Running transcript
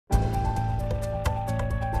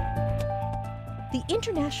The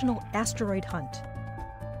International Asteroid Hunt.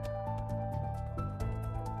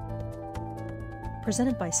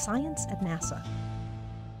 Presented by Science at NASA.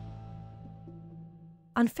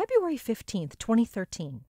 On February 15,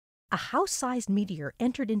 2013, a house-sized meteor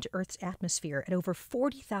entered into Earth's atmosphere at over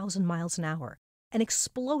 40,000 miles an hour and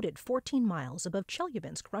exploded 14 miles above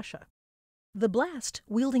Chelyabinsk, Russia. The blast,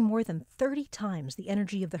 wielding more than 30 times the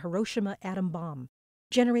energy of the Hiroshima atom bomb,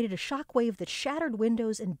 generated a shockwave that shattered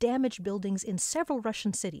windows and damaged buildings in several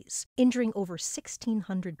Russian cities, injuring over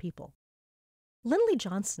 1,600 people. Lindley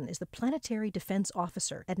Johnson is the Planetary Defense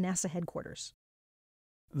Officer at NASA headquarters.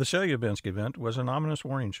 The Chelyabinsk event was an ominous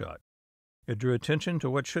warning shot. It drew attention to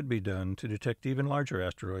what should be done to detect even larger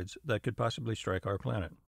asteroids that could possibly strike our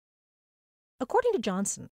planet. According to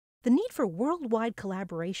Johnson, the need for worldwide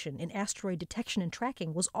collaboration in asteroid detection and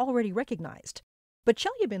tracking was already recognized, but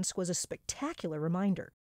Chelyabinsk was a spectacular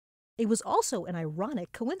reminder. It was also an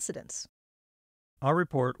ironic coincidence. Our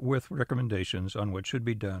report with recommendations on what should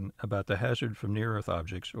be done about the hazard from near-Earth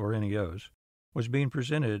objects, or NEOs, was being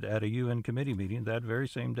presented at a UN committee meeting that very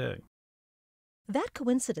same day. That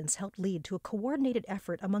coincidence helped lead to a coordinated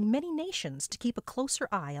effort among many nations to keep a closer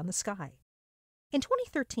eye on the sky. In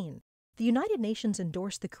 2013, the United Nations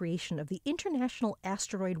endorsed the creation of the International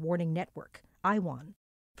Asteroid Warning Network, IWAN,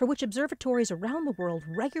 for which observatories around the world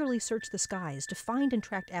regularly search the skies to find and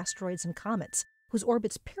track asteroids and comets whose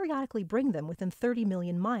orbits periodically bring them within 30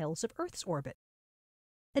 million miles of Earth's orbit.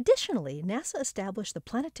 Additionally, NASA established the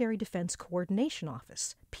Planetary Defense Coordination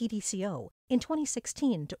Office, PDCO, in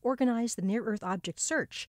 2016 to organize the near-Earth object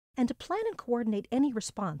search and to plan and coordinate any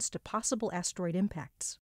response to possible asteroid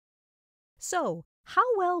impacts. So, how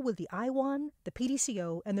well would the IWAN, the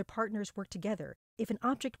PDCO, and their partners work together if an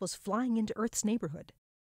object was flying into Earth's neighborhood?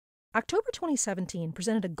 October 2017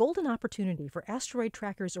 presented a golden opportunity for asteroid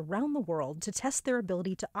trackers around the world to test their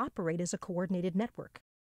ability to operate as a coordinated network.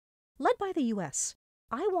 Led by the U.S.,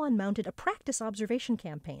 IWAN mounted a practice observation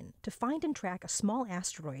campaign to find and track a small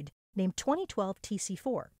asteroid named 2012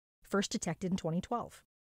 TC4, first detected in 2012.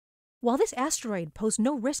 While this asteroid posed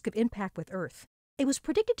no risk of impact with Earth, it was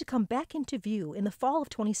predicted to come back into view in the fall of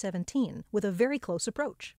 2017 with a very close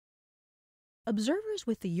approach. Observers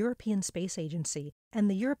with the European Space Agency and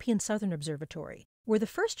the European Southern Observatory were the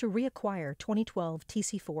first to reacquire 2012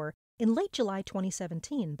 TC4 in late July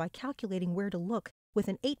 2017 by calculating where to look with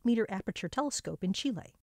an 8-meter aperture telescope in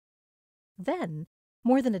Chile. Then,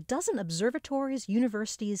 more than a dozen observatories,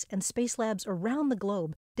 universities, and space labs around the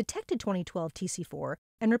globe detected 2012 TC4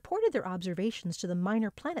 and reported their observations to the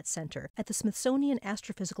Minor Planet Center at the Smithsonian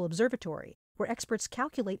Astrophysical Observatory, where experts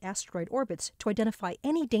calculate asteroid orbits to identify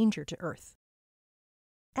any danger to Earth.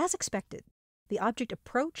 As expected, the object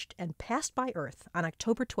approached and passed by Earth on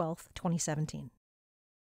October 12, 2017.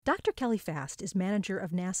 Dr. Kelly Fast is manager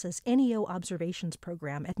of NASA's NEO Observations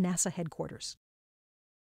Program at NASA headquarters.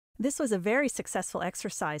 This was a very successful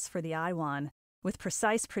exercise for the IWAN, with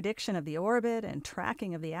precise prediction of the orbit and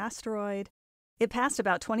tracking of the asteroid. It passed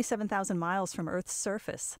about 27,000 miles from Earth's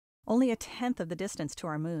surface, only a tenth of the distance to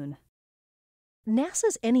our moon.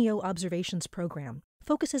 NASA's NEO Observations Program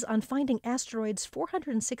focuses on finding asteroids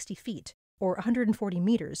 460 feet, or 140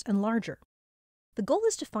 meters, and larger. The goal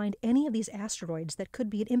is to find any of these asteroids that could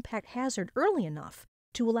be an impact hazard early enough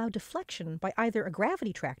to allow deflection by either a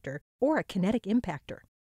gravity tractor or a kinetic impactor.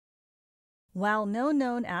 While no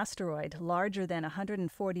known asteroid larger than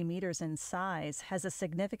 140 meters in size has a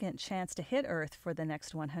significant chance to hit Earth for the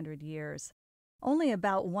next 100 years, only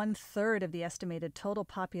about 1/3 of the estimated total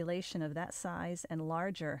population of that size and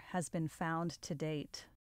larger has been found to date.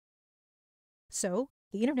 So,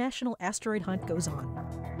 the International Asteroid Hunt goes on.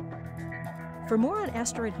 For more on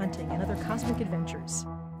asteroid hunting and other cosmic adventures,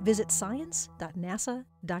 visit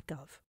science.nasa.gov.